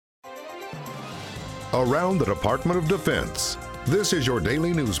around the Department of Defense. This is your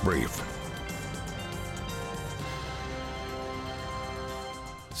daily news brief.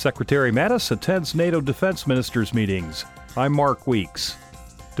 Secretary Mattis attends NATO defense ministers' meetings. I'm Mark Weeks.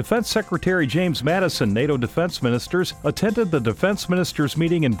 Defense Secretary James Mattis and NATO defense ministers attended the defense ministers'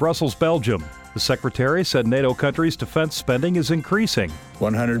 meeting in Brussels, Belgium. The secretary said NATO countries' defense spending is increasing.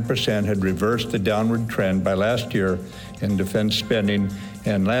 100% had reversed the downward trend by last year in defense spending,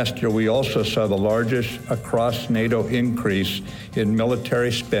 and last year we also saw the largest across NATO increase in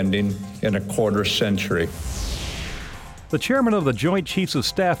military spending in a quarter century. The chairman of the Joint Chiefs of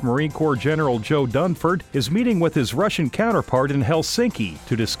Staff, Marine Corps General Joe Dunford, is meeting with his Russian counterpart in Helsinki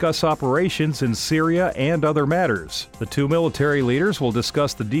to discuss operations in Syria and other matters. The two military leaders will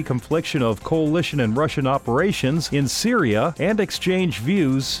discuss the deconfliction of coalition and Russian operations in Syria and exchange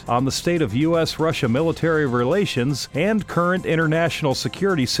views on the state of U.S.-Russia military relations and current international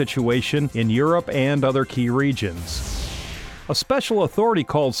security situation in Europe and other key regions. A special authority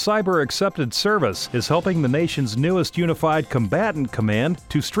called Cyber Accepted Service is helping the nation's newest unified combatant command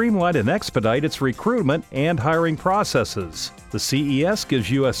to streamline and expedite its recruitment and hiring processes. The CES gives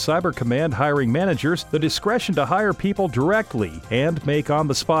U.S. Cyber Command hiring managers the discretion to hire people directly and make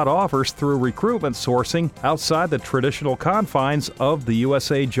on-the-spot offers through recruitment sourcing outside the traditional confines of the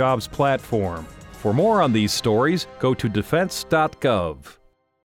USA Jobs platform. For more on these stories, go to defense.gov.